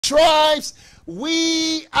stripes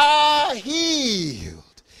we are healed.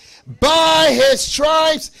 By his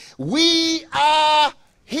stripes we are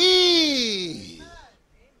healed.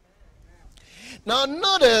 Now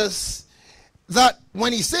notice that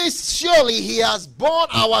when he says surely he has borne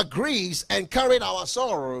our griefs and carried our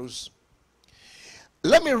sorrows,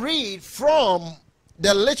 let me read from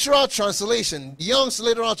the literal translation, Young's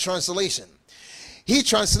literal translation. He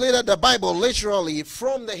translated the Bible literally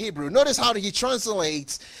from the Hebrew. Notice how he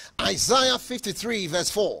translates Isaiah 53 verse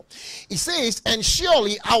 4. He says, and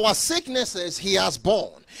surely our sicknesses he has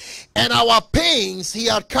borne, and our pains he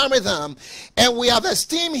had carried them, and we have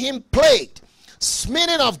esteemed him plagued,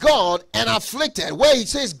 smitten of God, and afflicted. Where he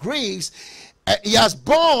says griefs, he has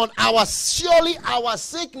borne surely our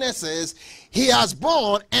sicknesses he has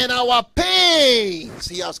borne, and our pains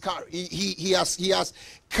he has carried. He has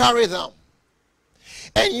carried them.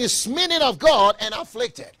 And you smitten of God and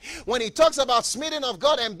afflicted. When he talks about smitten of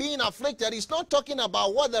God and being afflicted, he's not talking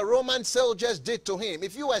about what the Roman soldiers did to him.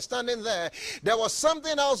 If you were standing there, there was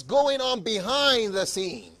something else going on behind the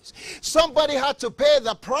scenes. Somebody had to pay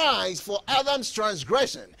the price for Adam's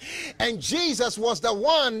transgression. And Jesus was the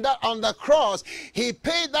one that on the cross, he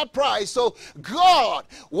paid that price. So God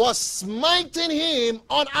was smiting him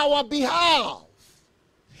on our behalf.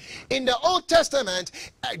 In the Old Testament,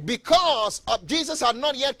 because Jesus had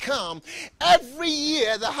not yet come, every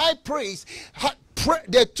year the high priest,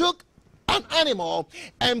 they took an animal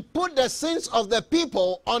and put the sins of the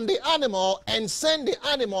people on the animal and sent the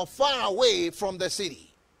animal far away from the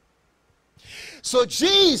city. So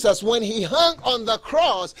Jesus, when he hung on the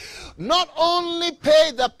cross, not only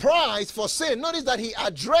paid the price for sin, notice that he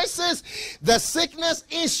addresses the sickness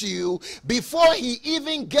issue before he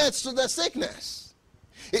even gets to the sickness.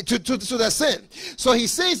 To the sin. So he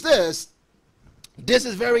says this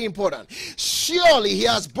is very important. Surely he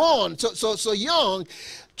has borne. So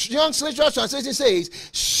Young's literal translation says,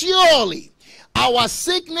 surely our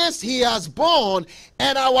sickness he has borne,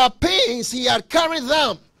 and our pains he had carried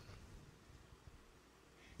them.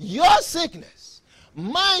 Your sickness,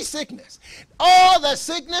 my sickness, all the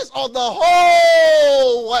sickness of the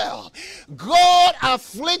whole world, God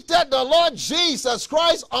afflicted the Lord Jesus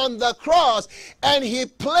Christ on the cross, and he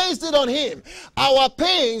placed it on him, our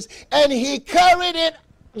pains, and he carried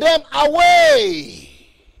them away.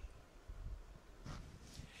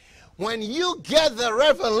 When you get the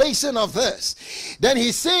revelation of this, then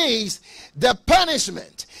he says the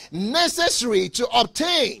punishment necessary to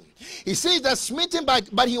obtain. He says that smitten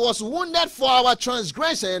but he was wounded for our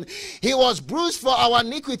transgression, he was bruised for our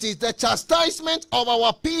iniquities, the chastisement of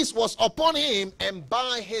our peace was upon him, and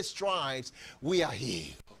by his stripes we are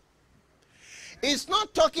healed. It's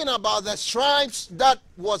not talking about the stripes that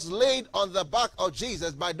was laid on the back of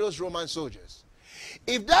Jesus by those Roman soldiers.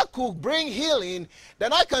 If that could bring healing,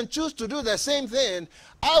 then I can choose to do the same thing.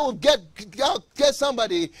 I will get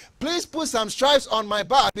somebody, please put some stripes on my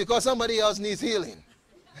back because somebody else needs healing.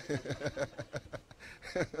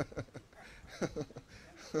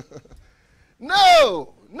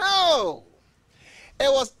 No.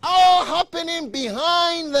 It was all happening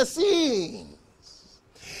behind the scenes.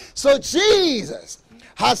 So Jesus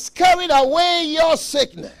has carried away your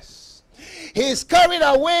sickness. He's carried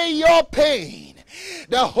away your pain.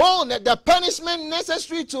 The punishment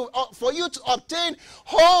necessary for you to obtain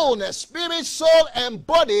wholeness, spirit, soul, and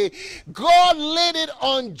body, God laid it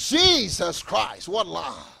on Jesus Christ. What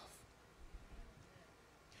love.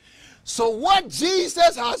 So what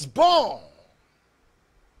Jesus has borne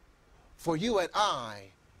for you and I,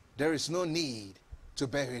 there is no need to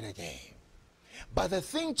bear it again. But the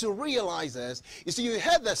thing to realize is, you see, you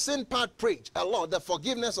heard the sin part preached a lot, the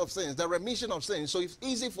forgiveness of sins, the remission of sins, so it's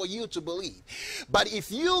easy for you to believe. But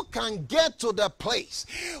if you can get to the place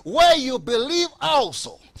where you believe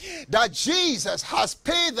also that Jesus has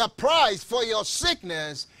paid the price for your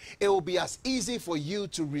sickness, it will be as easy for you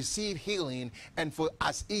to receive healing and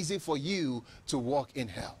as easy for you to walk in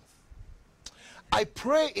health. I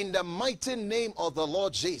pray in the mighty name of the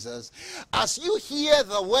Lord Jesus, as you hear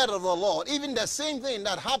the word of the Lord, even the same thing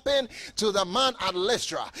that happened to the man at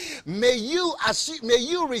Lystra, may you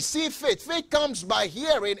receive faith. Faith comes by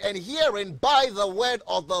hearing, and hearing by the word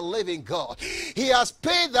of the living God. He has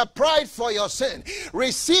paid the price for your sin.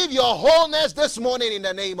 Receive your wholeness this morning in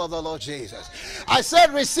the name of the Lord Jesus. I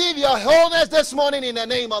said receive your wholeness this morning in the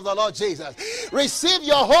name of the Lord Jesus. Receive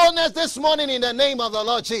your wholeness this morning in the name of the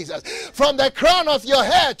Lord Jesus. From the crown of your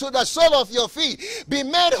head to the sole of your feet, be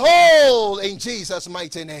made whole in Jesus'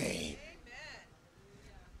 mighty name. Amen.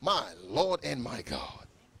 My Lord and my God.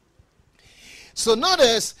 So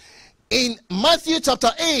notice, in Matthew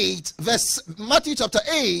chapter 8,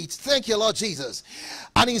 thank you, Lord Jesus,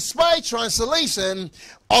 an inspired translation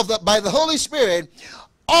by the Holy Spirit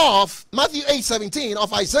of Matthew 8:17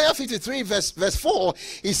 of Isaiah 53 verse 4,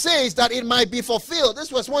 he says that it might be fulfilled. This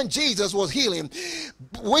was when Jesus was healing,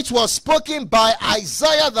 which was spoken by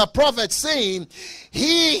Isaiah the prophet, saying,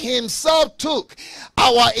 he himself took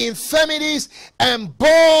our infirmities and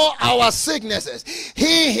bore our sicknesses.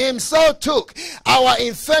 He himself took our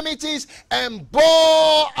infirmities and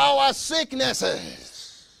bore our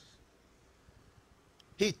sicknesses.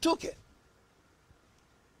 He took it.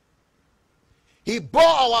 He bore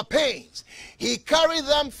our pains. He carried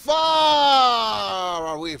them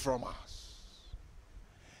far away from us.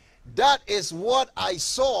 That is what I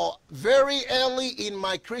saw very early in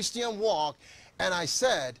my Christian walk, and I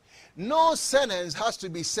said, no sentence has to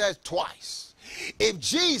be said twice. If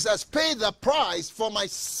Jesus paid the price for my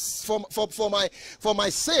sin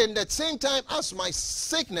at the same time as my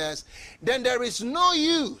sickness, then there is no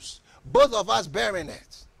use both of us bearing it.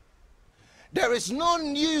 There is no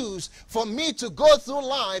use for me to go through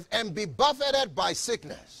life and be buffeted by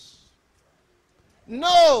sickness.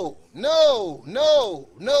 No, no, no,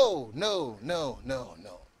 no, no, no, no,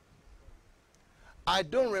 no. I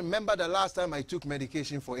don't remember the last time I took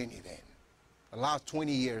medication for anything. The last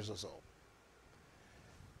 20 years or so.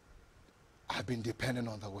 I've been dependent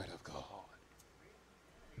on the Word of God.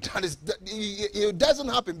 It doesn't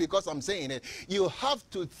happen because I'm saying it. You have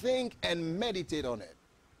to think and meditate on it.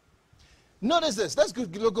 Notice this. Let's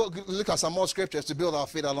look at some more scriptures to build our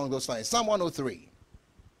faith along those lines. Psalm 103.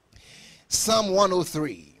 Psalm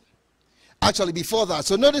 103. Actually, before that.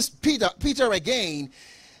 So notice Peter again.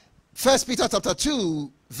 1 Peter chapter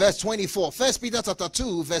 2, verse 24. 1 Peter chapter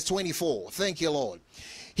 2, verse 24. Thank you, Lord.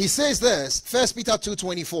 He says this. 1 Peter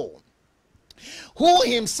 2:24. Who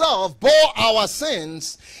himself bore our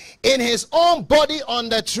sins in his own body on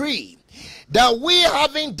the tree, that we,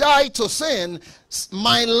 having died to sin,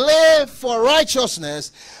 might live for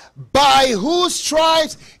righteousness, by whose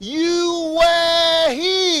stripes you were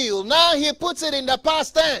healed. Now he puts it in the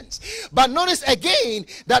past tense. But notice again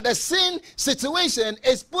that the sin situation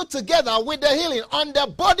is put together with the healing on the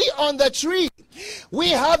body on the tree. We,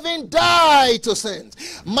 having died to sins,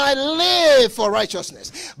 might live for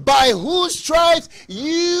righteousness, by whose stripes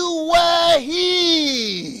you were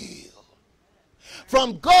healed.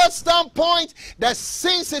 From God's standpoint, the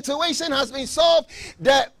sin situation has been solved.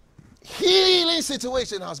 The healing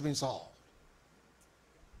situation has been solved.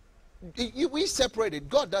 We separate it.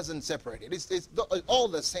 God doesn't separate it. It's all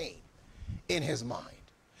the same in his mind.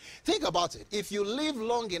 Think about it. If you live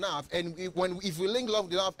long enough, and if we live long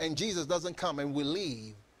enough and Jesus doesn't come and we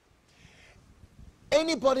leave,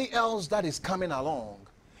 anybody else that is coming along,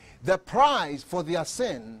 the price for their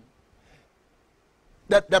sin,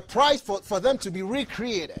 the price for them to be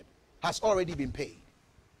recreated has already been paid.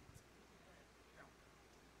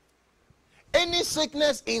 Any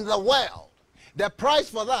sickness in the world, the price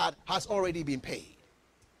for that has already been paid.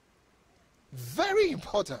 Very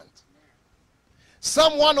important.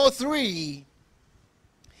 Psalm 103,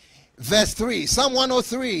 verse 3. Psalm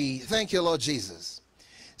 103, thank you, Lord Jesus.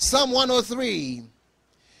 Psalm 103,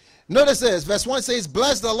 notice this. Verse 1 says,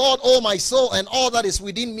 bless the Lord, O my soul, and all that is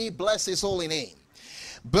within me, bless his holy name.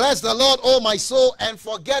 Bless the Lord, O my soul, and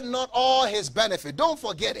forget not all his benefit. Don't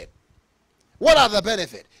forget it. What are the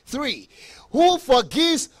benefits? 3. Who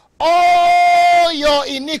forgives all your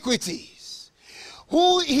iniquities,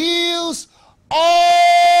 who heals all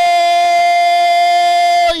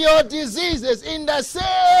your diseases, in the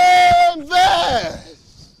same verse.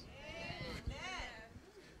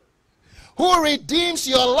 Who redeems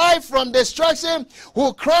your life from destruction,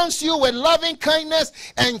 who crowns you with loving kindness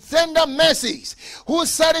and tender mercies, who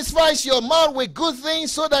satisfies your mouth with good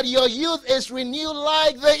things so that your youth is renewed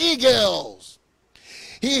like the eagles.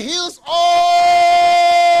 He heals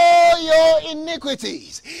all your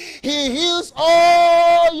iniquities. He heals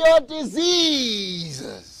all your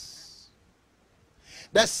diseases.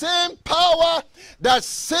 The same power that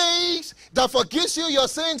saves, that forgives you your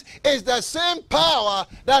sins, is the same power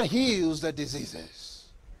that heals the diseases.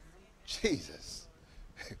 Jesus.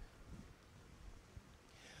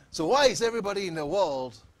 So why is everybody in the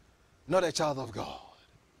world not a child of God?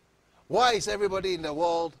 Why is everybody in the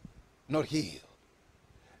world not healed?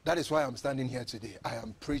 That is why I'm standing here today. I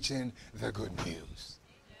am preaching the good news.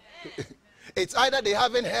 It's either they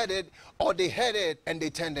haven't heard it, or they heard it and they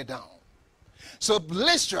turned it down. So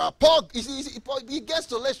Lystra, Paul, he gets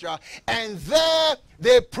to Lystra, and there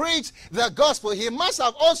they preach the gospel. He must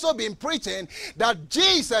have also been preaching that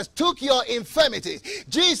Jesus took your infirmities.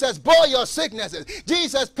 Jesus bore your sicknesses.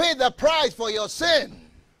 Jesus paid the price for your sin.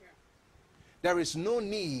 there is no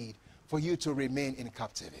need for you to remain in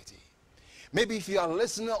captivity. Maybe if you are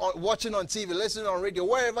listening or watching on TV, listening on radio,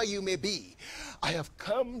 wherever you may be, I have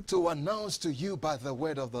come to announce to you by the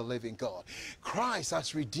word of the living God, Christ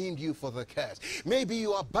has redeemed you for the curse. Maybe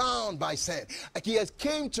you are bound by sin. He has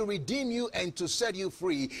came to redeem you and to set you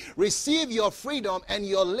free. Receive your freedom and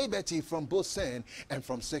your liberty from both sin and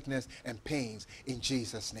from sickness and pains in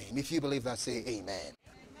Jesus' name. If you believe that, say amen.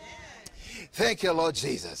 Thank you, Lord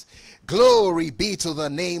Jesus. Glory be to the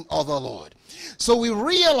name of the Lord. So we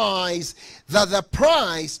realize that the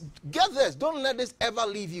price, get this, don't let this ever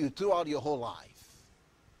leave you throughout your whole life.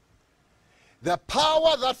 The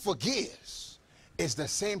power that forgives is the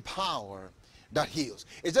same power that heals.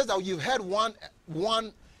 It's just that you've had one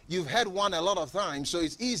a lot of times, so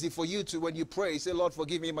it's easy for you to, when you pray, say, Lord,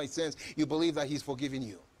 forgive me my sins. You believe that he's forgiven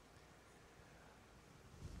you.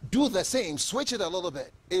 Do the same, switch it a little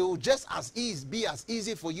bit. It will just be as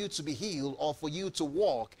easy for you to be healed or for you to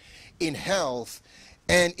walk in health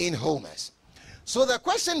and in wholeness. So the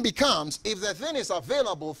question becomes, if the thing is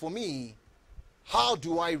available for me, how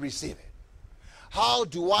do I receive it? How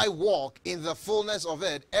do I walk in the fullness of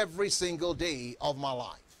it every single day of my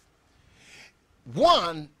life?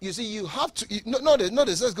 One, you see, you have to,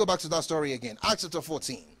 notice, let's go back to that story again. Acts chapter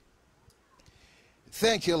 14.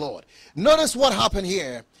 Thank you, Lord. Notice what happened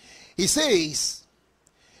here. He says,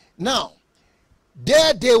 now,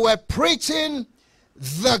 there they were preaching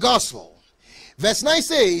the gospel. Verse 9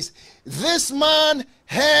 says, this man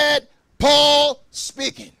heard Paul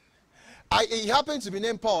speaking. He happened to be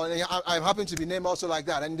named Paul, and I happen to be named also like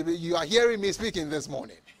that. And you are hearing me speaking this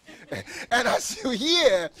morning. And as you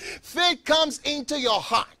hear, faith comes into your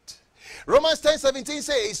heart. Romans 10:17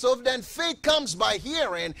 says, so then faith comes by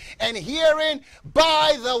hearing, and hearing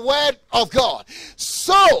by the word of God.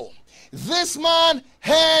 So, this man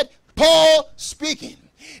heard Paul speaking.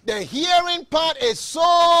 The hearing part is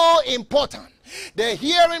so important. The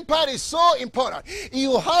hearing part is so important.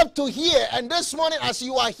 You have to hear. And this morning, as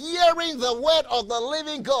you are hearing the word of the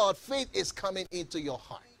living God, faith is coming into your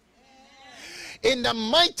heart. In the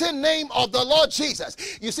mighty name of the Lord Jesus.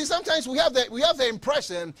 You see, sometimes we have the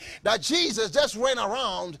impression that Jesus just ran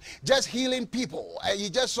around just healing people, and you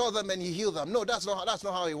just saw them and he healed them. No, that's not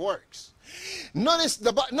how it works. Notice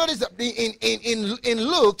that in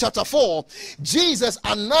Luke chapter 4, Jesus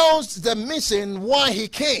announced the mission why he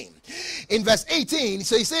came. In verse 18,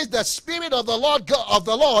 so he says, the Spirit of the Lord God, of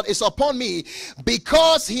the Lord is upon me,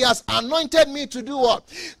 because he has anointed me to do what?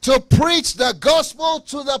 To preach the gospel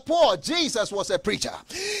to the poor. Jesus was a preacher.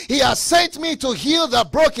 He has sent me to heal the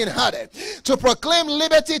brokenhearted, to proclaim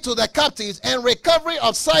liberty to the captives and recovery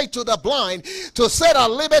of sight to the blind, to set at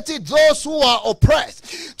liberty those who are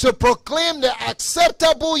oppressed, to proclaim the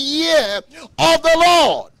acceptable year of the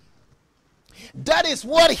Lord. That is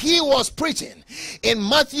what he was preaching in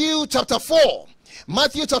Matthew chapter 4.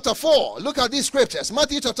 Matthew chapter 4. Look at these scriptures.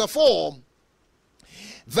 Matthew chapter 4,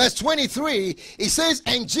 verse 23. It says,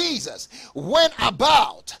 and Jesus went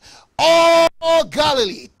about all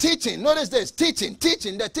Galilee, teaching. Notice this, teaching.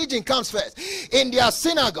 The teaching comes first. In their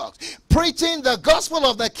synagogues, preaching the gospel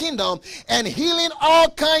of the kingdom and healing all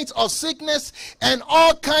kinds of sickness and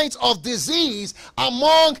all kinds of disease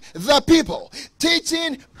among the people.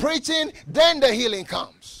 Teaching, preaching, then the healing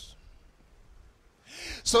comes.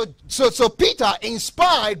 So Peter,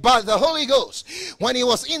 inspired by the Holy Ghost, when he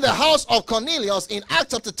was in the house of Cornelius in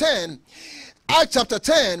Acts chapter 10,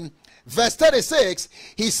 verse 36,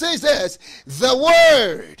 he says this, the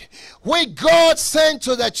word which God sent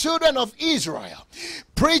to the children of Israel,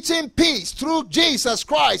 preaching peace through Jesus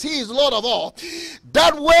Christ, he is Lord of all.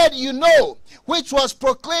 That word you know, which was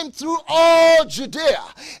proclaimed through all Judea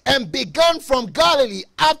and began from Galilee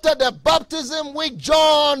after the baptism which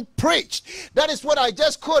John preached. That is what I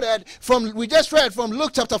just quoted from, we just read from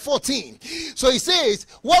Luke chapter 14. So he says,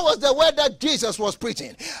 what was the word that Jesus was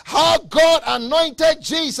preaching? How God anointed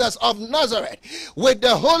Jesus of Nazareth with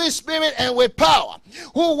the Holy Spirit and with power,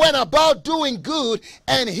 who went about doing good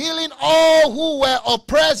and healing all who were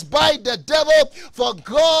oppressed by the devil, for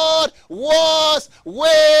God was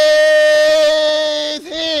with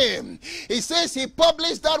him. He says he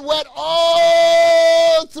published that word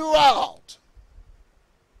all throughout.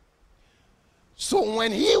 So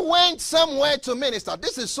when he went somewhere to minister,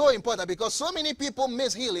 this is so important, because so many people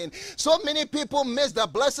miss healing. So many people miss the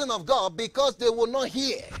blessing of God because they will not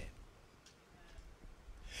hear.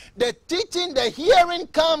 The teaching, the hearing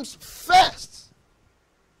comes first.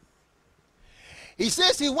 He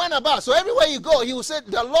says he went about. So everywhere you go, he will say,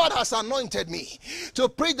 the Lord has anointed me to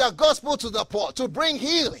preach the gospel to the poor, to bring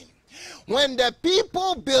healing. When the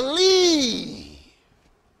people believe,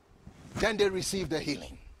 then they receive the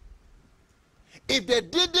healing. If they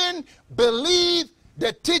didn't believe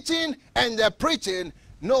the teaching and the preaching,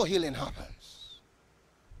 no healing happens.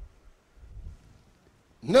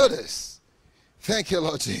 Notice, thank you,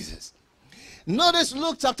 Lord Jesus. Notice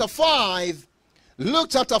Luke chapter 5,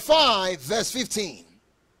 verse 15.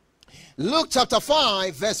 Luke chapter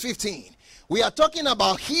 5, verse 15. We are talking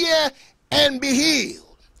about hear and be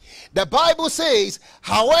healed. The Bible says,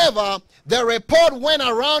 however, the report went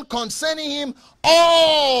around concerning him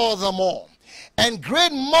all the more, and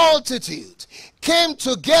great multitudes came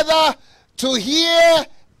together to hear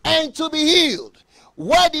and to be healed.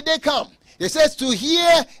 Where did they come? It says to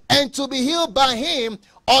hear and to be healed by him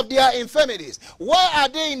of their infirmities. Why are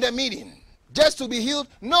they in the meeting? Just to be healed?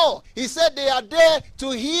 No. He said they are there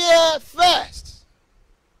to hear first.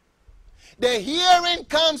 The hearing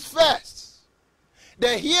comes first.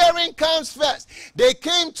 The hearing comes first. They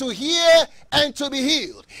came to hear and to be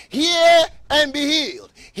healed. Hear and be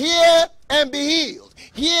healed. Hear and be healed.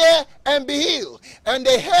 Hear and be healed. And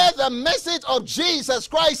they heard the message of Jesus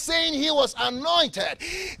Christ saying he was anointed.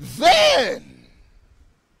 Then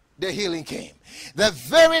the healing came. The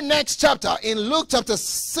very next chapter in Luke chapter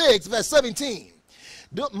 6 verse 17.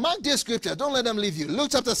 Mark this scripture. Don't let them leave you. Luke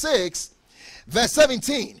chapter 6 verse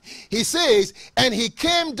 17, he says, and he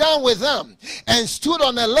came down with them and stood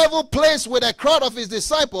on a level place with a crowd of his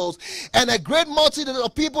disciples and a great multitude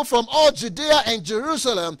of people from all Judea and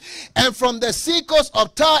Jerusalem and from the seacoast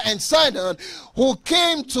of Tyre and Sidon, who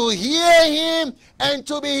came to hear him and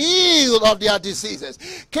to be healed of their diseases.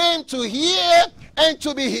 Came to hear and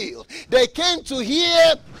to be healed. They came to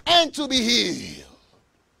hear and to be healed.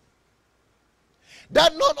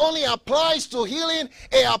 That not only applies to healing,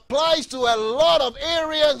 it applies to a lot of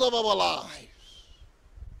areas of our lives.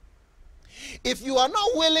 If you are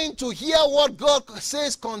not willing to hear what God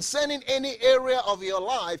says concerning any area of your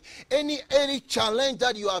life, any challenge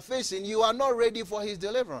that you are facing, you are not ready for his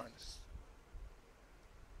deliverance.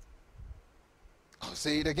 I'll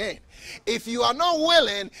say it again. If you are not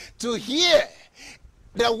willing to hear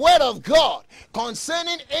the word of God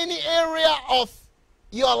concerning any area of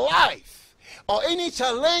your life, or any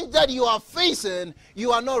challenge that you are facing,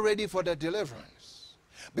 you are not ready for the deliverance.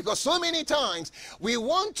 Because so many times we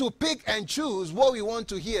want to pick and choose what we want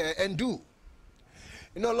to hear and do.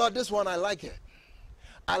 You know, Lord, this one I like it.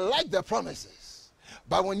 I like the promises.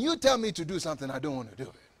 But when you tell me to do something, I don't want to do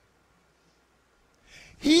it.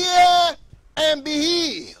 Hear and be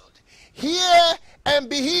healed. Hear and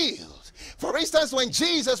be healed. For instance, when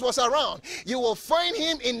Jesus was around, you will find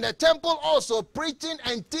him in the temple also preaching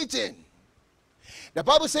and teaching. The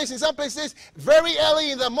Bible says in some places, very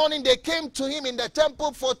early in the morning, they came to him in the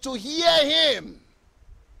temple to hear him.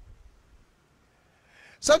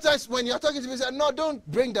 Sometimes when you're talking to people, you say, no, don't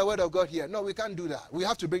bring the word of God here. No, we can't do that. We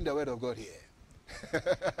have to bring the word of God here.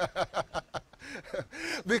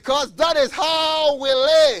 Because that is how we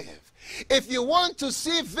live. If you want to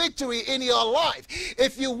see victory in your life,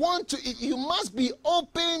 if you want to, you must be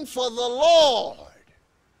open for the Lord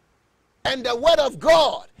and the word of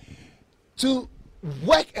God to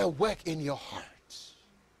work a work in your heart,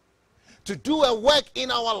 to do a work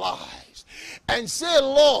in our lives, and say,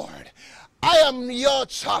 Lord, I am your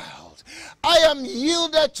child. I am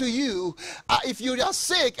yielded to you. If you are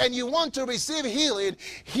sick and you want to receive healing,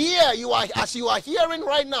 here you are, as you are hearing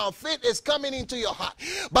right now, faith is coming into your heart.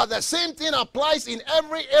 But the same thing applies in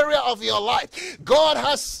every area of your life. God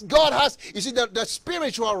has, you see, the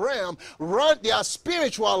spiritual realm, there are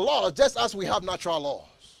spiritual laws just as we have natural laws.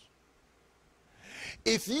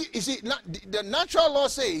 If you see, the natural law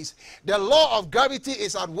says the law of gravity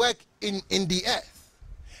is at work in the earth.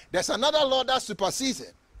 There's another law that supersedes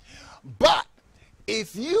it. But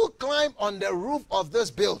if you climb on the roof of this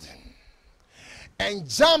building and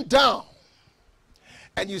jump down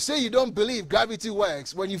and you say you don't believe gravity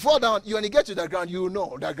works, when you fall down, you only get to the ground, you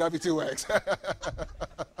know that gravity works.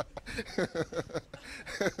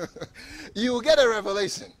 You will get a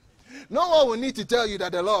revelation. No one will need to tell you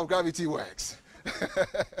that the law of gravity works.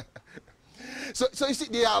 So you see,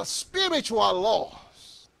 there are spiritual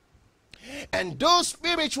laws, and those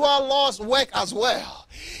spiritual laws work as well.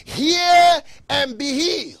 Hear and be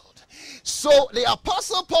healed. So the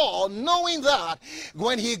Apostle Paul, knowing that,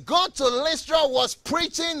 when he got to Lystra, was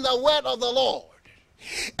preaching the word of the Lord.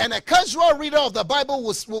 And a casual reader of the Bible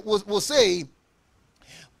will say,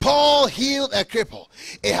 Paul healed a cripple.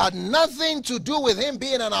 It had nothing to do with him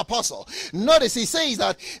being an apostle. Notice he says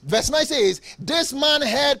that, verse 9 says, this man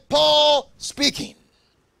heard Paul speaking.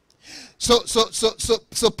 So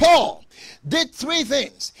Paul did three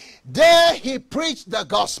things. There he preached the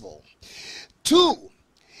gospel. 2,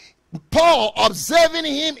 Paul observing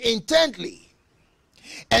him intently.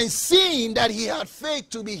 And seeing that he had faith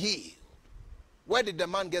to be healed. Where did the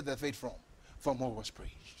man get the faith from? From what was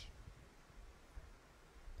preached.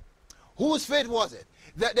 Whose faith was it?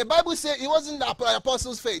 The Bible says it wasn't the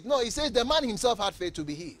apostles' faith. No, it says the man himself had faith to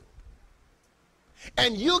be healed.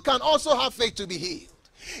 And you can also have faith to be healed.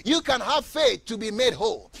 You can have faith to be made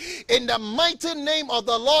whole. In the mighty name of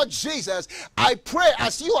the Lord Jesus, I pray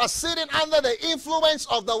as you are sitting under the influence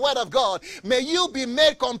of the word of God, may you be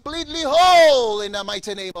made completely whole in the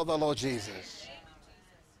mighty name of the Lord Jesus.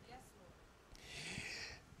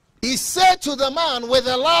 He said to the man with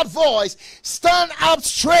a loud voice, stand up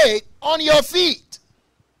straight on your feet.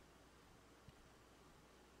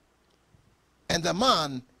 And the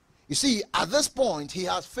man, you see, at this point, he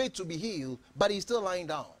has faith to be healed, but he's still lying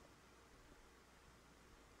down.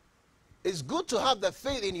 It's good to have the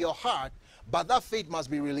faith in your heart, but that faith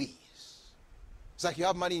must be released. It's like you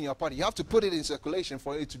have money in your pocket. You have to put it in circulation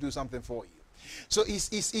for it to do something for you. So he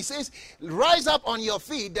says, rise up on your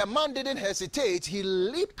feet. The man didn't hesitate. He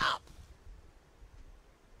leaped up.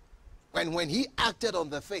 And when he acted on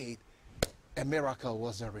the faith, a miracle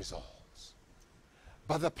was the result.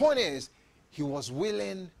 But the point is, he was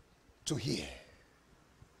willing to hear.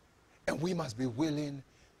 And we must be willing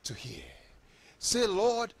to hear. Say,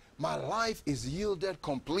 Lord, my life is yielded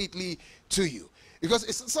completely to you. Because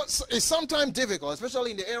it's sometimes difficult,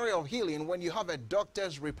 especially in the area of healing, when you have a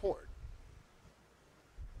doctor's report.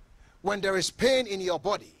 When there is pain in your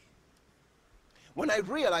body. When I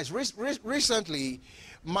realized recently,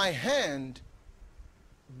 my hand,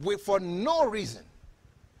 for no reason,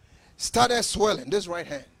 started swelling, this right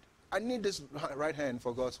hand. I need this right hand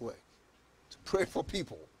for God's work. To pray for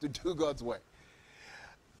people, to do God's work.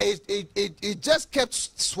 It just kept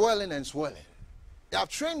swelling and swelling. I've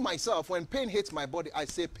trained myself, when pain hits my body, I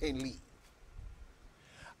say, pain leave.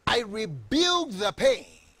 I rebuke the pain.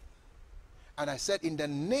 And I said, in the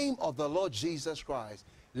name of the Lord Jesus Christ,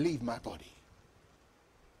 leave my body.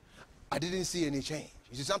 I didn't see any change.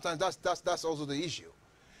 You see, sometimes that's also the issue.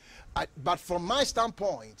 But from my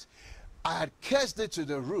standpoint, I had cursed it to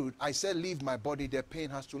the root. I said, leave my body. The pain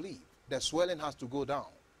has to leave. The swelling has to go down.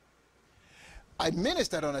 I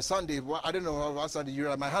ministered on a Sunday. I don't know what Sunday you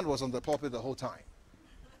realized. My hand was on the pulpit the whole time.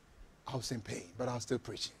 I was in pain, but I was still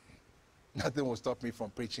preaching. Nothing will stop me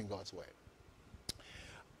from preaching God's word.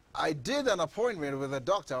 I did an appointment with a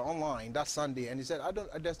doctor online that Sunday, and he said,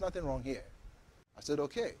 there's nothing wrong here. I said,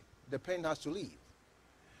 okay, the pain has to leave.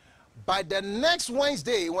 By the next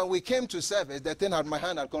Wednesday, when we came to service, my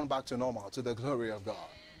hand had gone back to normal, to the glory of God.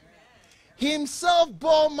 He himself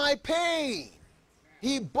bore my pain.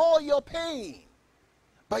 He bore your pain.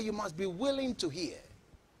 But you must be willing to hear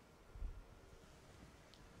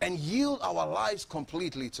and yield our lives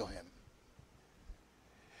completely to him.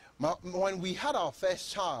 When we had our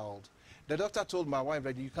first child, the doctor told my wife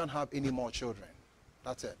that you can't have any more children.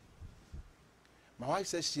 That's it. My wife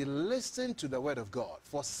says she listened to the word of God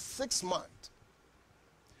for 6 months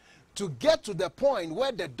to get to the point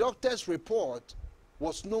where the doctor's report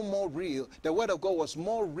was no more real. The word of God was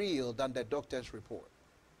more real than the doctor's report.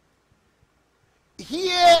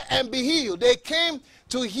 Hear and be healed. They came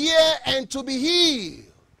to hear and to be healed.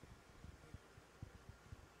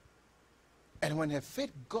 And when her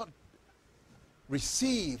faith got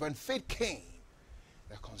received, when faith came,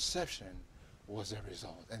 the conception was a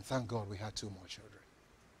result. And thank God we had 2 more children.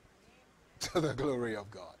 To the glory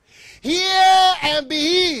of God. Hear and be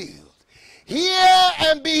healed. Hear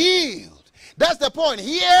and be healed. That's the point.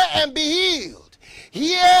 Hear and be healed.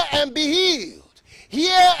 Hear and be healed.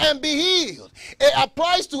 Hear and be healed. It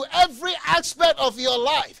applies to every aspect of your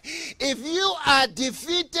life. If you are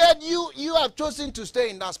defeated, you have chosen to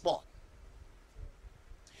stay in that spot.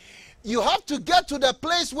 You have to get to the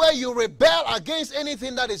place where you rebel against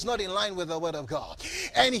anything that is not in line with the word of God.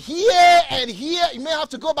 And hear and hear. You may have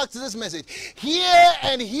to go back to this message. Hear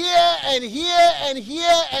and hear and hear and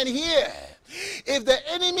hear and hear. If the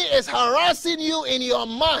enemy is harassing you in your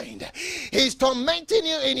mind, he's tormenting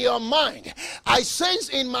you in your mind, I sense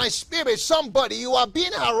in my spirit somebody, you are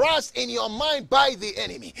being harassed in your mind by the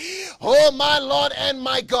enemy. Oh my Lord and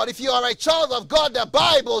my God, if you are a child of God, the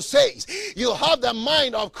Bible says you have the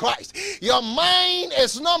mind of Christ. Your mind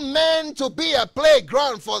is not meant to be a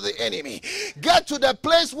playground for the enemy. Get to the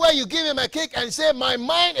place where you give him a kick and say, my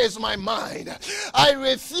mind is my mind. I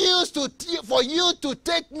refuse for you to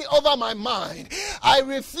take me over my mind. I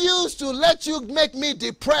refuse to let you make me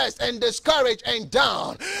depressed and discouraged and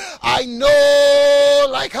down. I know,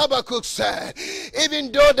 like Habakkuk said,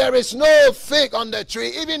 even though there is no fig on the tree,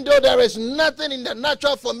 even though there is nothing in the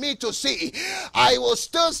natural for me to see, I will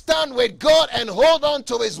still stand with God and hold on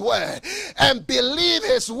to his word and believe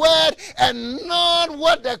his word and not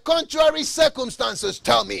what the contrary circumstances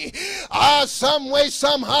tell me. Some way,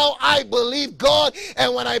 somehow, I believe God,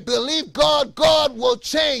 and when I believe God, God will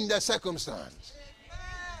change the circumstance.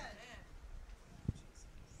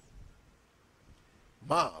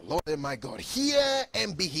 My Lord and my God, hear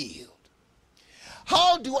and be healed.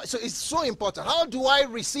 How do I, so it's so important, how do I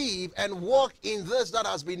receive and walk in this that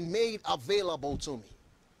has been made available to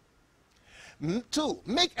me? 2,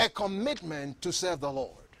 make a commitment to serve the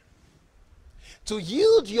Lord. To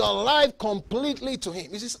yield your life completely to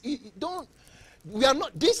him. These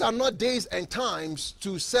are not days and times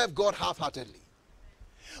to serve God half-heartedly.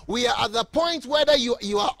 We are at the point whether you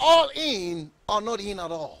are all in or not in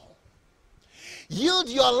at all. Yield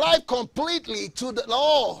your life completely to the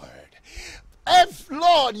Lord.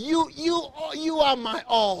 Lord, you are my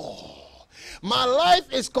all. My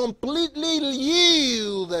life is completely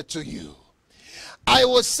yielded to you. I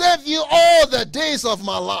will serve you all the days of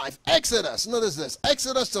my life. Exodus, notice this.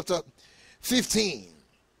 Exodus chapter 15.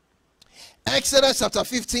 Exodus chapter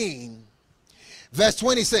 15, verse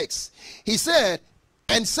 26. He said,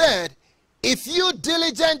 if you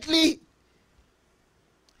diligently,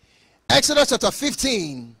 Exodus chapter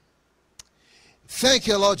 15, thank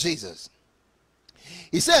you, Lord Jesus.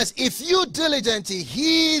 He says, if you diligently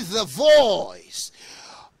heed the voice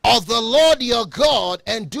of the Lord your God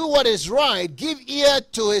and do what is right, give ear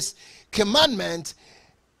to his commandment,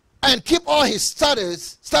 and keep all his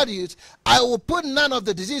statutes, I will put none of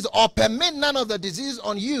the disease or permit none of the disease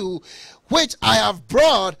on you, which I have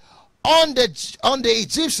brought on the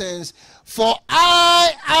Egyptians, for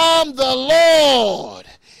I am the Lord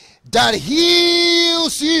that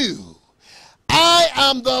heals you. I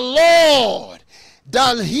am the Lord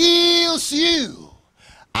that heals you.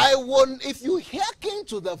 If you hearken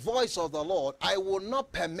to the voice of the Lord, I will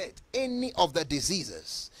not permit any of the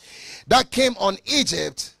diseases that came on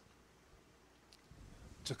Egypt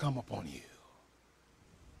to come upon you.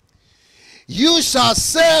 You shall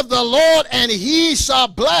serve the Lord and he shall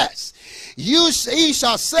bless. He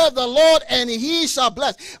shall serve the Lord and he shall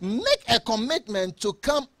bless. Make a commitment to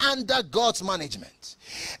come under God's management.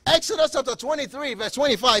 Exodus chapter 23 verse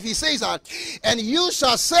 25, he says that, and you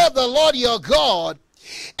shall serve the Lord your God,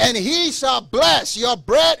 and he shall bless your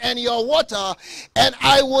bread and your water, and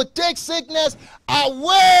I will take sickness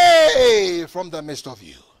away from the midst of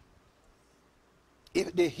you.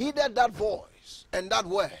 If they heeded that voice and that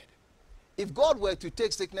word, if God were to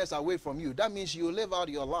take sickness away from you, that means you live out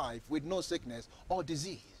your life with no sickness or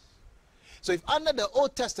disease. So if under the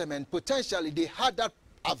Old Testament, potentially they had that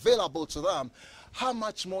available to them, how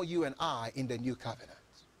much more you and I in the New Covenant?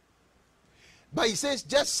 But he says,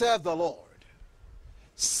 just serve the Lord.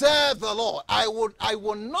 Serve the Lord. I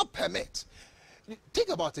will not permit. Think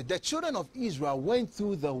about it. The children of Israel went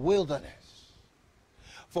through the wilderness.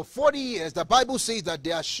 For 40 years, the Bible says that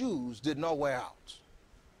their shoes did not wear out.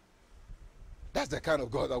 That's the kind of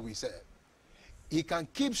God that we serve. He can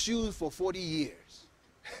keep shoes for 40 years.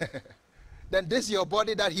 Then this your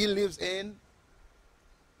body that he lives in,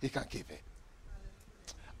 he can keep it.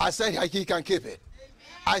 I said he can keep it.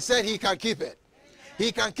 I said he can keep it.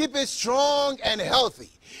 He can keep it strong and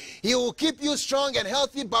healthy. He will keep you strong and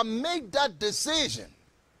healthy, but make that decision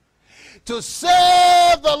to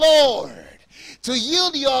serve the Lord, to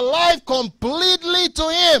yield your life completely to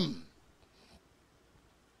him.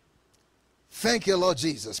 Thank you, Lord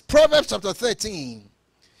Jesus. Proverbs chapter 13,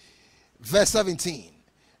 verse 17.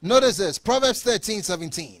 Notice this, Proverbs 13,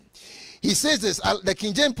 17. He says this, the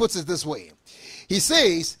King James puts it this way. He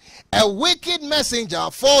says, a wicked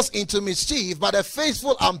messenger falls into mischief, but a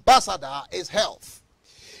faithful ambassador is health.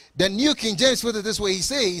 The New King James puts it this way. He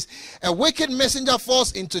says, a wicked messenger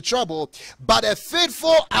falls into trouble, but a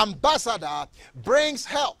faithful ambassador brings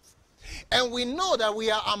health. And we know that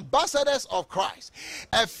we are ambassadors of Christ.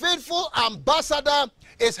 A faithful ambassador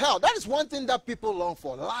is health. That is one thing that people long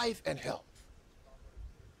for, life and health.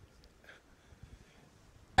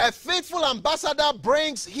 A faithful ambassador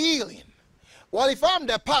brings healing. Well, if I'm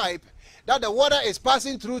the pipe that the water is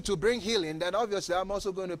passing through to bring healing, then obviously I'm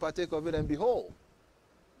also going to partake of it and be whole.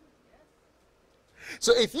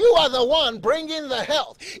 So if you are the one bringing the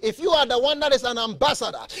health, if you are the one that is an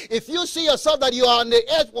ambassador, if you see yourself that you are on the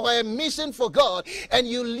earth for a mission for God, and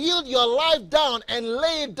you yield your life down and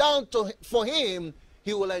lay it down for him,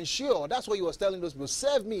 he will ensure. That's what he was telling those people.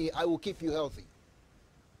 Serve me, I will keep you healthy.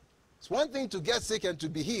 It's one thing to get sick and to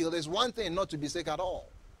be healed. It's one thing not to be sick at all.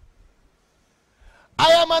 I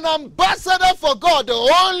am an ambassador for God. The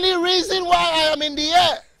only reason why I am in the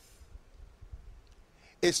earth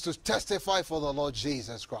is to testify for the Lord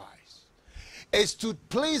Jesus Christ. Is to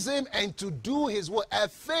please him and to do his work. A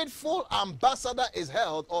faithful ambassador is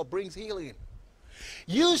held or brings healing.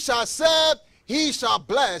 You shall serve, he shall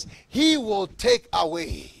bless, he will take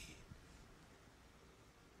away.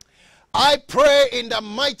 I pray in the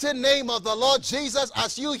mighty name of the Lord Jesus,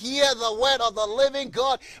 as you hear the word of the living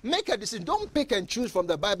God, make a decision. Don't pick and choose from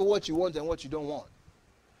the Bible what you want and what you don't want.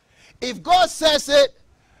 If God says it,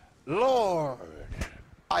 Lord,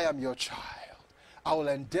 I am your child. I will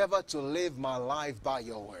endeavor to live my life by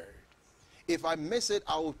your word. If I miss it,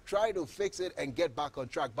 I will try to fix it and get back on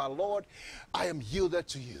track. But Lord, I am yielded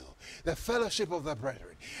to you. The fellowship of the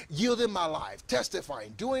brethren, yielding my life,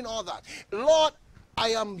 testifying, doing all that. Lord, I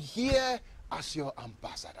am here as your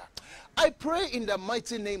ambassador. I pray in the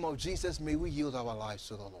mighty name of Jesus, may we yield our lives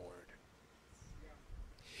to the Lord.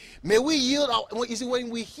 May we yield our, you see, when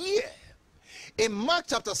we hear, in Mark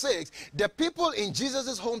chapter 6, the people in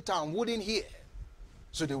Jesus' hometown wouldn't hear,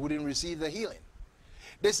 so they wouldn't receive the healing.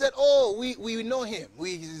 They said, oh, we know him.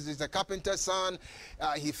 He's a carpenter's son.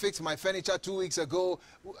 He fixed my furniture 2 weeks ago.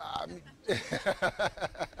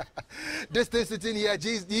 This thing sitting here,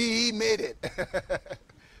 Jesus, he made it.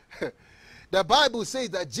 The Bible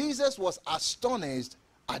says that Jesus was astonished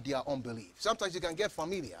at their unbelief. Sometimes you can get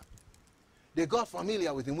familiar. They got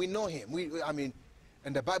familiar with him. We know him.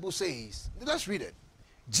 And the Bible says, let's read it.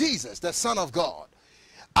 Jesus, the Son of God,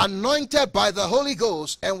 anointed by the Holy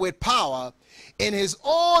Ghost and with power in his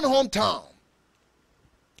own hometown.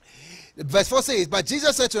 Verse 4 says, but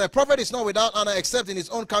Jesus said to him, a prophet is not without honor except in his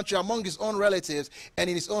own country, among his own relatives, and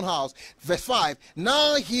in his own house. Verse 5,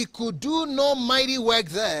 now he could do no mighty work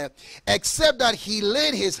there, except that he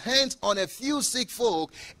laid his hands on a few sick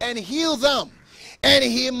folk and healed them. And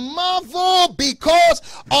he marveled because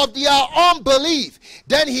of their unbelief.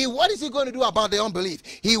 Then what is he going to do about the unbelief?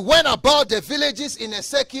 He went about the villages in a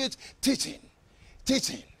circuit teaching.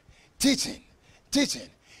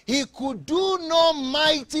 He could do no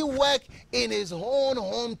mighty work in his own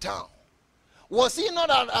hometown. Was he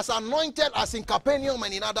not as anointed as in Capernaum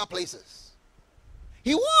and in other places?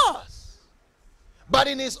 He was. But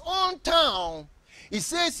in his own town, he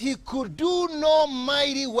says he could do no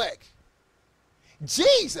mighty work.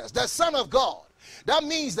 Jesus, the Son of God. That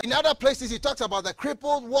means that in other places he talks about the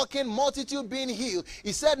crippled walking, multitude being healed.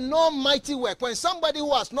 He said no mighty work. When somebody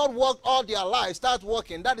who has not worked all their life starts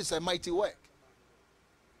working, that is a mighty work.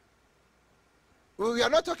 We are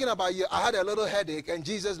not talking about you. I had a little headache and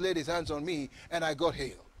Jesus laid his hands on me and I got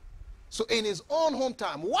healed. So in his own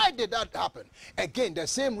hometown, why did that happen? Again, the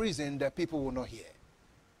same reason that people will not hear.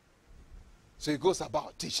 So he goes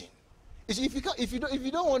about teaching. If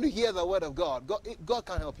you don't want to hear the word of God, God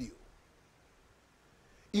can't help you.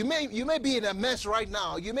 You may be in a mess right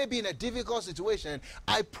now. You may be in a difficult situation.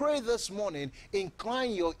 I pray this morning,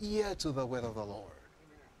 incline your ear to the word of the Lord.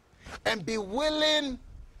 And be willing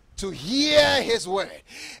to hear his word.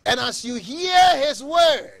 And as you hear his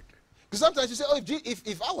word, because sometimes you say, oh,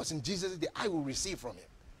 if I was in Jesus' day, I will receive from him.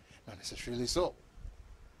 Not necessarily so.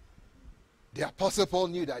 The Apostle Paul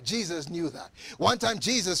knew that. Jesus knew that. One time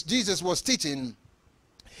Jesus was teaching.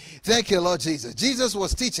 Thank you, Lord Jesus. Jesus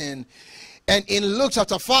was teaching, and in Luke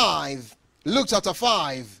chapter 5,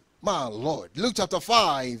 my Lord, Luke chapter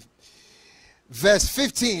 5, verse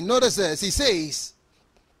 15, notice this. He says,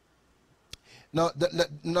 not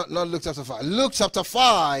Luke chapter 5. Luke chapter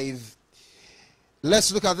 5,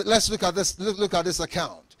 let's look at this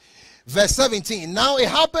account. Verse 17, now it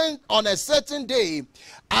happened on a certain day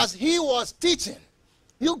as he was teaching.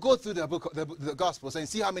 You go through the book, the Gospels, and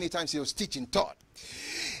see how many times he was teaching, taught.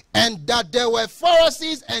 And that there were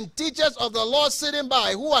Pharisees and teachers of the law sitting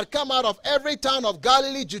by, who had come out of every town of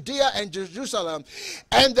Galilee, Judea, and Jerusalem.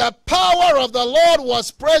 And the power of the Lord was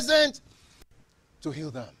present to heal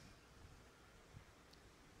them.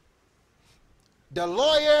 The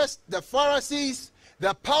lawyers, the Pharisees,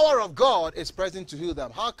 the power of God is present to heal them.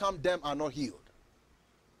 How come them are not healed?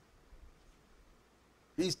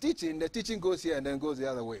 He's teaching, the teaching goes here and then goes the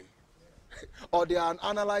other way. Or they are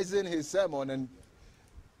analyzing his sermon, and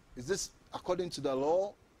is this according to the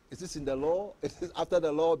law? Is this in the law? Is this after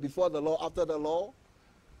the law, before the law, after the law?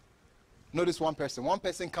 Notice one person. One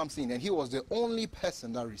person comes in, and he was the only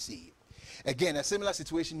person that received. Again, a similar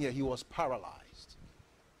situation here. He was paralyzed.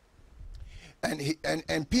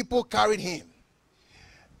 And people carried him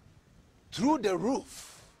through the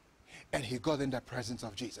roof, and he got in the presence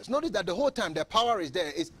of Jesus. Notice that the whole time the power is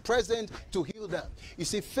there, it's present to heal them. You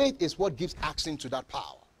see, faith is what gives action to that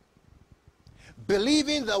power.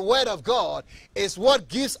 believing the word of God is what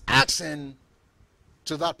gives action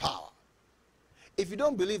to that power. If you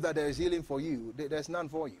don't believe that there is healing for you, there's none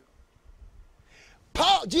for you.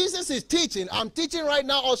 Power, Jesus is teaching. I'm teaching right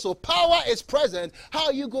now also. Power is present. How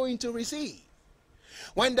are you going to receive?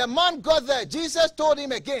 When the man got there, Jesus told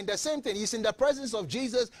him again the same thing. He's in the presence of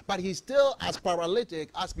Jesus, but he's still as paralytic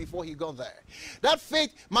as before he got there. That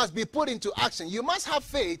faith must be put into action. You must have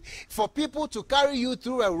faith for people to carry you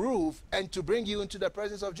through a roof and to bring you into the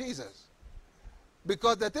presence of Jesus.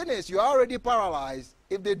 Because the thing is, you're already paralyzed.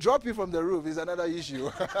 If they drop you from the roof, it's another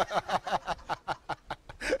issue.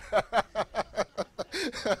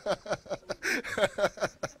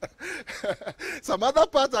 Some other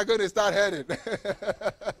parts are going to start hurting.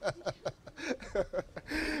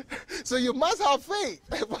 So you must have faith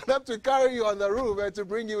for them to carry you on the roof and to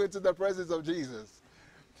bring you into the presence of Jesus.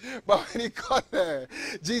 But when he got there,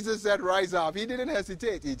 Jesus said, rise up. He didn't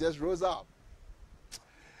hesitate. He just rose up.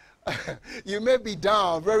 You may be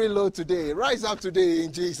down very low today. Rise up today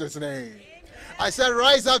in Jesus' name. I said,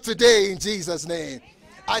 rise up today in Jesus' name.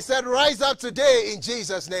 I said, rise up today in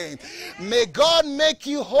Jesus' name. May God make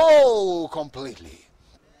you whole completely.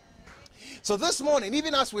 So this morning,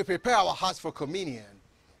 even as we prepare our hearts for communion,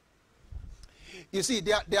 you see,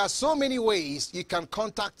 there are so many ways you can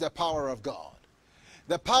contact the power of God.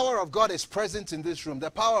 The power of God is present in this room.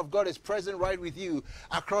 The power of God is present right with you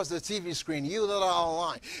across the TV screen, you that are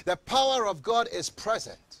online. The power of God is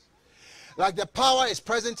present. Like the power is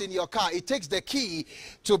present in your car. It takes the key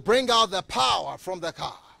to bring out the power from the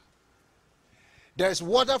car. There's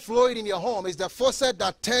water flowing in your home. It's the faucet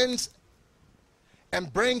that turns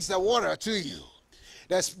and brings the water to you.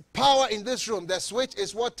 There's power in this room. The switch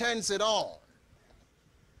is what turns it on.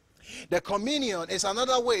 The communion is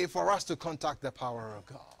another way for us to contact the power of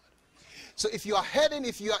God. So if you are hurting,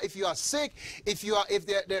 if you are sick, if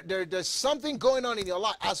there's something going on in your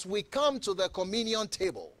life, as we come to the communion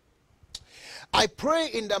table, I pray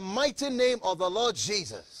in the mighty name of the Lord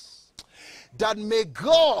Jesus that may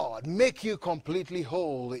God make you completely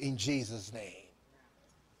whole in Jesus' name.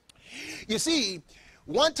 You see,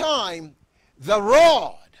 one time, the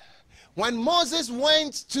rod, when Moses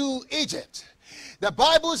went to Egypt, the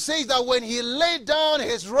Bible says that when he laid down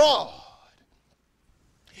his rod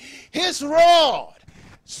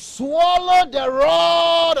swallowed the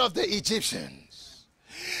rod of the Egyptians.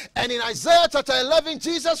 And in Isaiah chapter 11,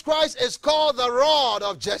 Jesus Christ is called the rod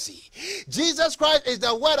of Jesse. Jesus Christ is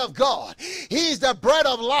the word of God. He is the bread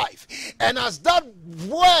of life. And as that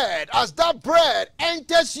word, as that bread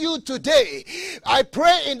enters you today, I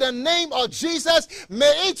pray in the name of Jesus,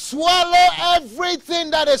 may it swallow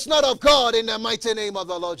everything that is not of God in the mighty name of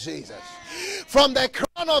the Lord Jesus. From the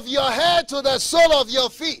crown of your head to the sole of your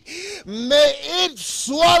feet, may it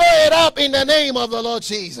swallow it up in the name of the Lord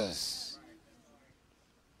Jesus.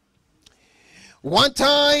 One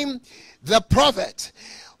time, the prophet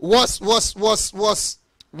was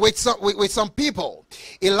with some people.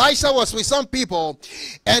 Elisha was with some people,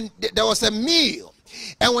 and there was a meal.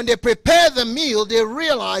 And when they prepared the meal, they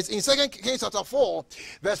realized in 2 Kings chapter 4,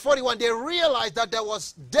 verse 41, they realized that there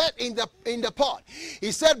was death in the pot.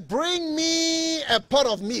 He said, bring me a pot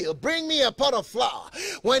of meal, bring me a pot of flour.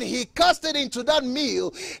 When he cast it into that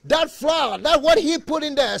meal, that flour, that what he put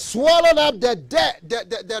in there, swallowed up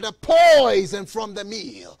the poison from the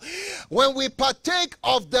meal. When we partake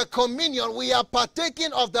of the communion, we are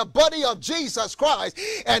partaking of the body of Jesus Christ.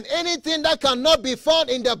 And anything that cannot be found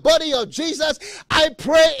in the body of Jesus, I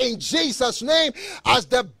pray in Jesus' name, as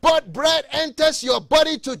the bread enters your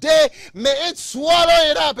body today, may it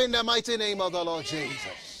swallow it up in the mighty name of the Lord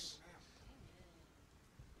Jesus.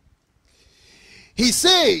 He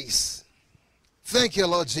says, thank you,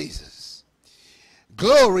 Lord Jesus.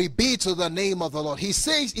 Glory be to the name of the Lord. He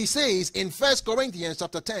says in 1 Corinthians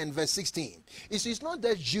chapter 10, verse 16. It's not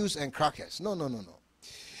just juice and crackers. No.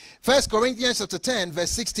 1 Corinthians chapter 10,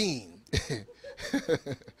 verse 16.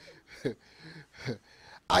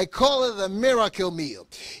 I call it the miracle meal.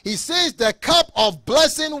 He says the cup of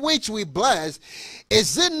blessing which we bless,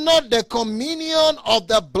 is it not the communion of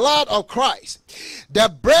the blood of Christ? The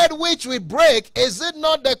bread which we break, is it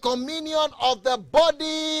not the communion of the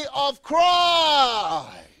body of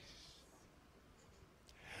Christ?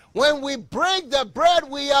 When we break the bread,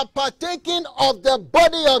 we are partaking of the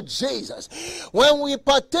body of Jesus. When we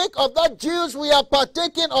partake of that juice, we are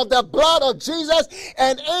partaking of the blood of Jesus.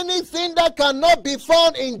 And anything that cannot be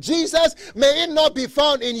found in Jesus, may it not be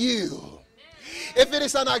found in you. If it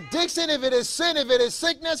is an addiction, if it is sin, if it is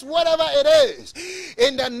sickness, whatever it is,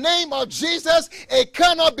 in the name of Jesus, it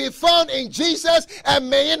cannot be found in Jesus, and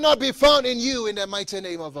may it not be found in you, in the mighty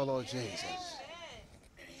name of the Lord Jesus.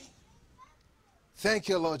 Thank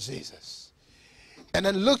you, Lord Jesus. And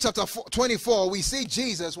then Luke chapter 24, we see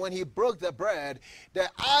Jesus, when he broke the bread, the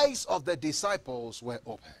eyes of the disciples were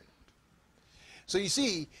opened. So you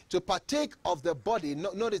see, to partake of the body,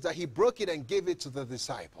 notice that he broke it and gave it to the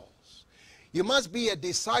disciples. You must be a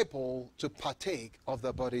disciple to partake of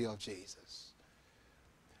the body of Jesus.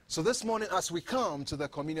 So this morning, as we come to the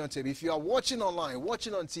communion table, if you are watching online,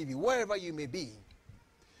 watching on TV, wherever you may be,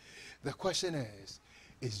 the question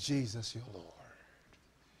is Jesus your Lord?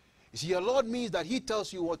 You see, your Lord means that he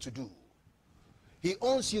tells you what to do. He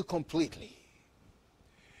owns you completely.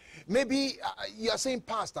 Maybe you are saying,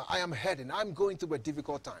 Pastor, I am heading, I'm going through a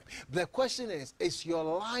difficult time. The question is your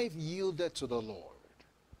life yielded to the Lord?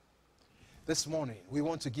 This morning, we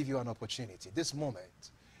want to give you an opportunity. This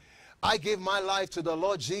moment, I gave my life to the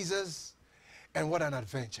Lord Jesus, and what an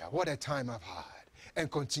adventure, what a time I've had, and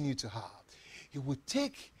continue to have. He will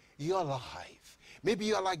take your life. Maybe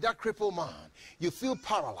you are like that crippled man. You feel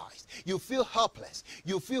paralyzed. You feel helpless.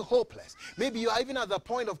 You feel hopeless. Maybe you are even at the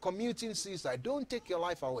point of committing suicide. Don't take your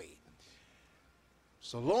life away.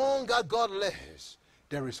 So long as God lives,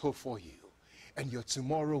 there is hope for you. And your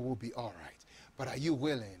tomorrow will be all right. But are you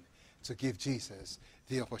willing to give Jesus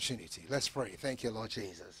the opportunity? Let's pray. Thank you, Lord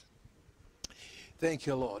Jesus. Thank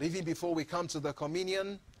you, Lord. Even before we come to the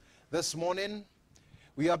communion this morning,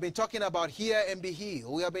 we have been talking about hear and be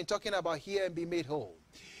healed. We have been talking about hear and be made whole.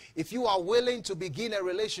 If you are willing to begin a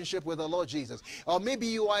relationship with the Lord Jesus, or maybe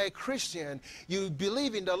you are a Christian, you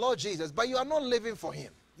believe in the Lord Jesus, but you are not living for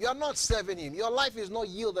him. You are not serving him. Your life is not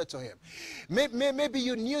yielded to him. Maybe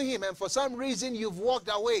you knew him and for some reason you've walked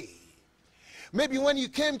away. Maybe when you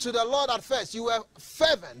came to the Lord at first, you were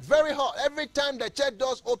fervent, very hot. Every time the church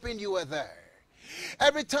doors opened, you were there.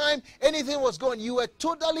 Every time anything was going, you were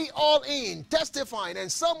totally all in, testifying.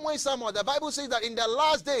 And some way, somehow, the Bible says that in the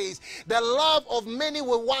last days, the love of many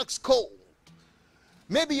will wax cold.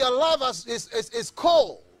 Maybe your love is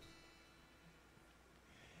cold.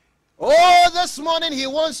 Oh, this morning he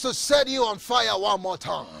wants to set you on fire one more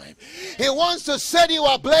time. He wants to set you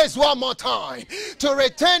ablaze one more time, to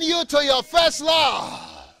return you to your first love.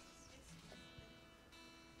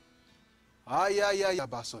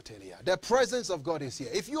 The presence of God is here.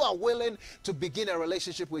 If you are willing to begin a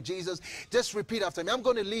relationship with Jesus, just repeat after me. I'm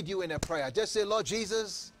going to lead you in a prayer. Just say, Lord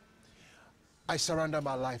Jesus, I surrender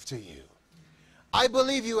my life to you. I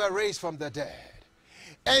believe you were raised from the dead.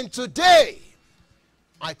 And today,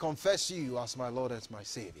 I confess you as my Lord and my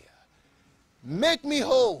Savior. Make me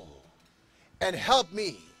whole and help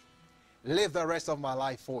me live the rest of my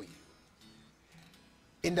life for you.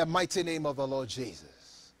 In the mighty name of the Lord Jesus.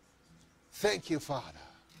 Thank you, Father,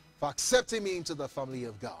 for accepting me into the family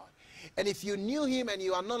of God. And if you knew him and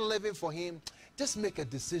you are not living for him, just make a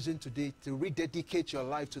decision today to rededicate your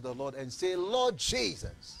life to the Lord and say, Lord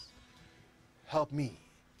Jesus, help me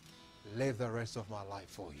live the rest of my life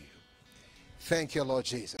for you. Thank you, Lord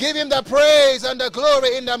Jesus. Give him the praise and the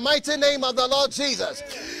glory in the mighty name of the Lord Jesus.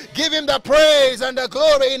 Give him the praise and the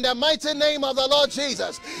glory in the mighty name of the Lord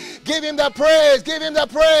Jesus. Give him the praise, give him the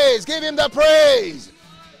praise, give him the praise.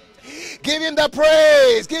 Give him the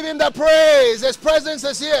praise, give him the praise. His presence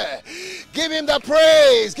is here. Give him the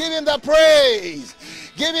praise, give him the praise.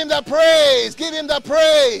 Give him the praise, give him the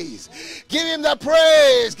praise. Give him the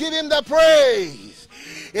praise, give him the praise.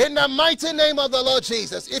 In the mighty name of the Lord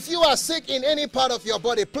Jesus. If you are sick in any part of your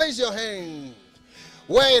body, place your hand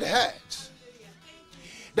where it hurts.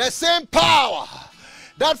 The same power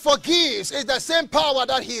that forgives is the same power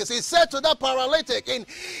that heals. He said to that paralytic in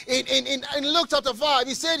Luke chapter 5,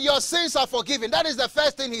 he said, your sins are forgiven. That is the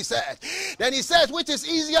first thing he said. Then he says, which is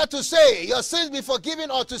easier to say, your sins be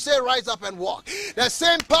forgiven, or to say, rise up and walk. The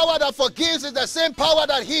same power that forgives is the same power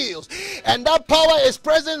that heals. And that power is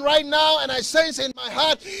present right now, and I sense in my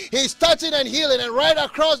heart, he's touching and healing. And right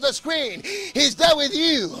across the screen, he's there with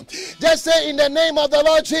you. Just say, in the name of the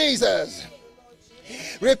Lord Jesus.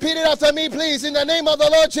 Repeat it after me, please. In the name of the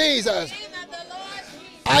Lord Jesus.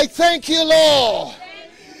 I thank you, Lord,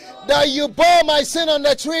 that you bore my sin on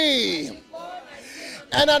the tree.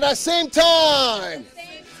 And at the same time,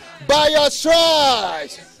 by your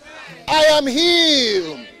stripes, I am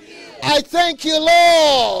healed. I thank you,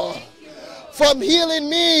 Lord, for healing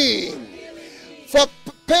me, for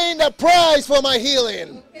paying the price for my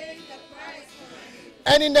healing.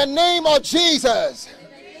 And in the name of Jesus,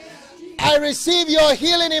 I receive your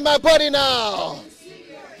healing in my body now.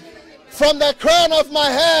 From the crown of my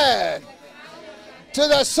head to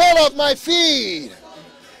the sole of my feet.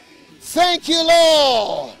 Thank you,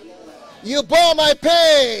 Lord. You bore my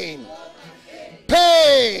pain.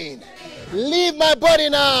 Pain, leave my body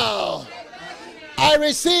now. I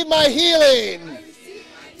receive my healing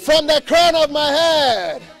from the crown of my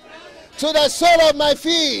head to the sole of my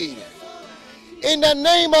feet. In the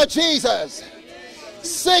name of Jesus.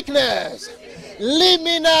 Sickness, leave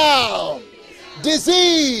me now.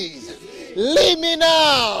 Disease, leave me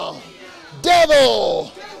now.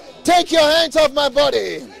 Devil, take your hands off my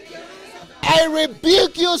body. I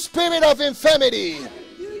rebuke you, spirit of infirmity.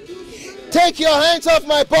 Take your hands off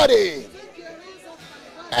my body.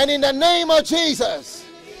 And in the name of Jesus,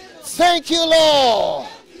 thank you, Lord,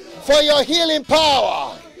 for your healing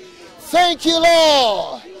power. Thank you,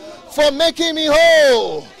 Lord, for making me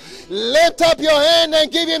whole. Lift up your hand and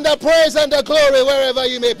give him the praise and the glory wherever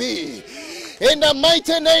you may be. In the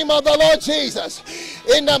mighty name of the Lord Jesus.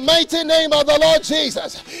 In the mighty name of the Lord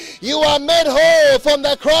Jesus. You are made whole from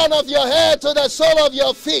the crown of your head to the sole of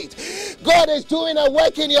your feet. God is doing a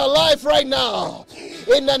work in your life right now.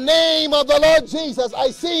 In the name of the Lord Jesus,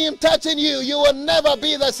 I see him touching you. You will never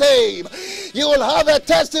be the same. You will have a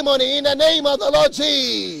testimony in the name of the Lord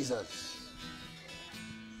Jesus.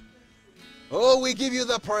 Oh, we give you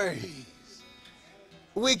the praise.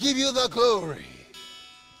 We give you the glory.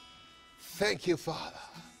 Thank you, Father.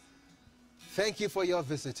 Thank you for your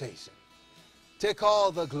visitation. Take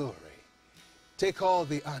all the glory. Take all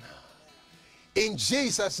the honor. In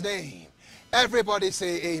Jesus' name, everybody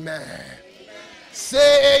say amen. Amen.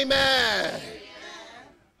 Say amen. Amen.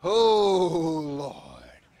 Oh, Lord.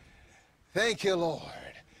 Thank you, Lord.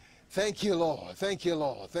 Thank you, Lord. Thank you,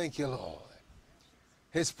 Lord. Thank you, Lord.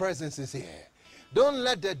 His presence is here. Don't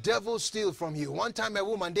let the devil steal from you. One time a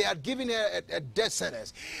woman, they had given her a death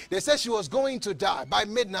sentence. They said she was going to die by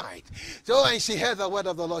midnight. So, and she heard the word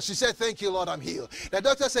of the Lord. She said, thank you, Lord, I'm healed. The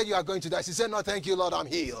doctor said, you are going to die. She said, no, thank you, Lord, I'm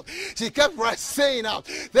healed. She kept saying out,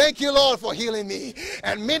 thank you, Lord, for healing me.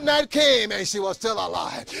 And midnight came and she was still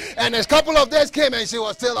alive. And a couple of days came and she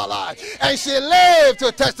was still alive. And she lived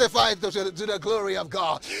to testify to the glory of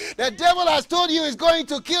God. The devil has told you he's going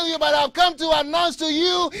to kill you, but I've come to announce to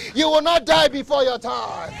you, you will not die before your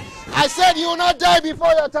time. I said you will not die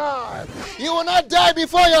before your time. You will not die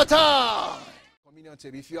before your time. Communion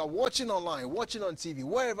table. If you are watching online, watching on TV,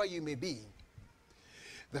 wherever you may be,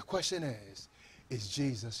 the question is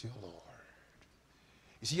Jesus your Lord?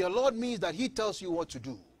 You see, your Lord means that he tells you what to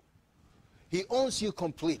do. He owns you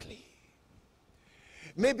completely.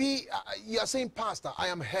 Maybe you are saying, Pastor, I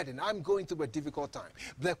am heading. I'm going through a difficult time.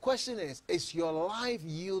 The question is your life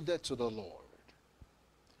yielded to the Lord?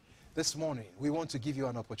 This morning, we want to give you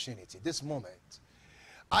an opportunity. This moment,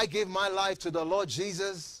 I gave my life to the Lord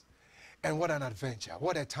Jesus, and what an adventure,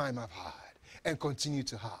 what a time I've had, and continue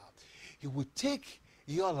to have. He will take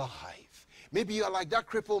your life. Maybe you are like that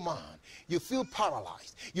crippled man. You feel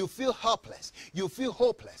paralyzed. You feel helpless. You feel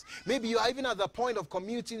hopeless. Maybe you are even at the point of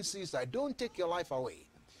committing suicide. Don't take your life away.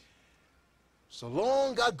 So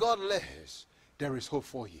long as God lives, there is hope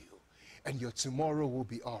for you, and your tomorrow will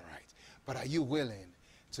be all right. But are you willing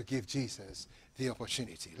to give Jesus the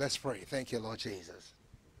opportunity? Let's pray. Thank you, Lord Jesus.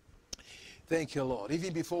 Thank you, Lord.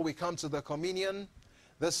 Even before we come to the communion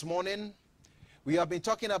this morning, we have been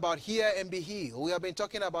talking about hear and be healed. We have been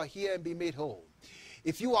talking about hear and be made whole.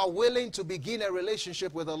 If you are willing to begin a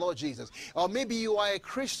relationship with the Lord Jesus, or maybe you are a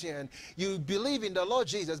Christian, you believe in the Lord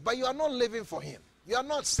Jesus, but you are not living for him. You are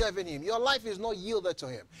not serving him. Your life is not yielded to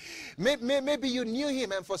him. Maybe you knew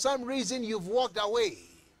him and for some reason you've walked away.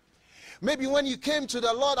 Maybe when you came to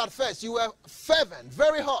the Lord at first, you were fervent,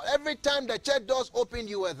 very hot. Every time the church doors opened,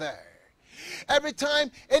 you were there. Every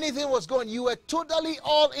time anything was going, you were totally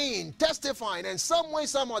all in, testifying. And some way,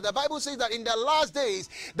 somehow, the Bible says that in the last days,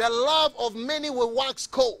 the love of many will wax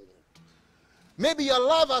cold. Maybe your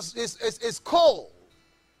love is cold.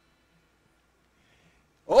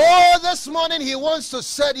 Oh, this morning he wants to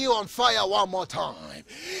set you on fire one more time.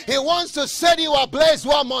 He wants to set you ablaze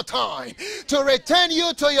one more time, to return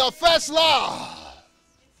you to your first love.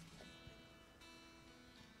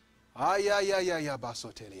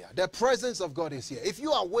 The presence of God is here. If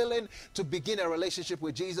you are willing to begin a relationship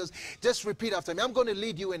with Jesus, just repeat after me. I'm going to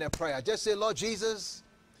lead you in a prayer. Just say, Lord Jesus,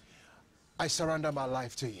 I surrender my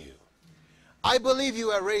life to you. I believe you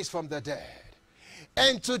were raised from the dead.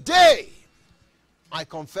 And today, I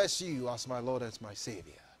confess you as my Lord and my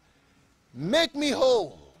Savior. Make me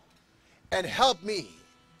whole and help me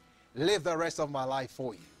live the rest of my life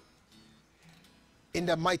for you. In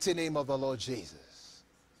the mighty name of the Lord Jesus.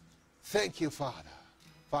 Thank you, Father,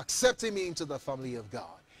 for accepting me into the family of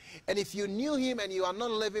God. And if you knew him and you are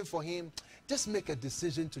not living for him, just make a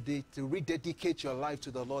decision today to rededicate your life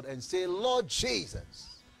to the Lord and say, Lord Jesus,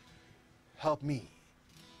 help me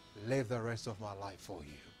live the rest of my life for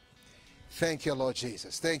you. Thank you, Lord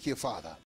Jesus. Thank you, Father.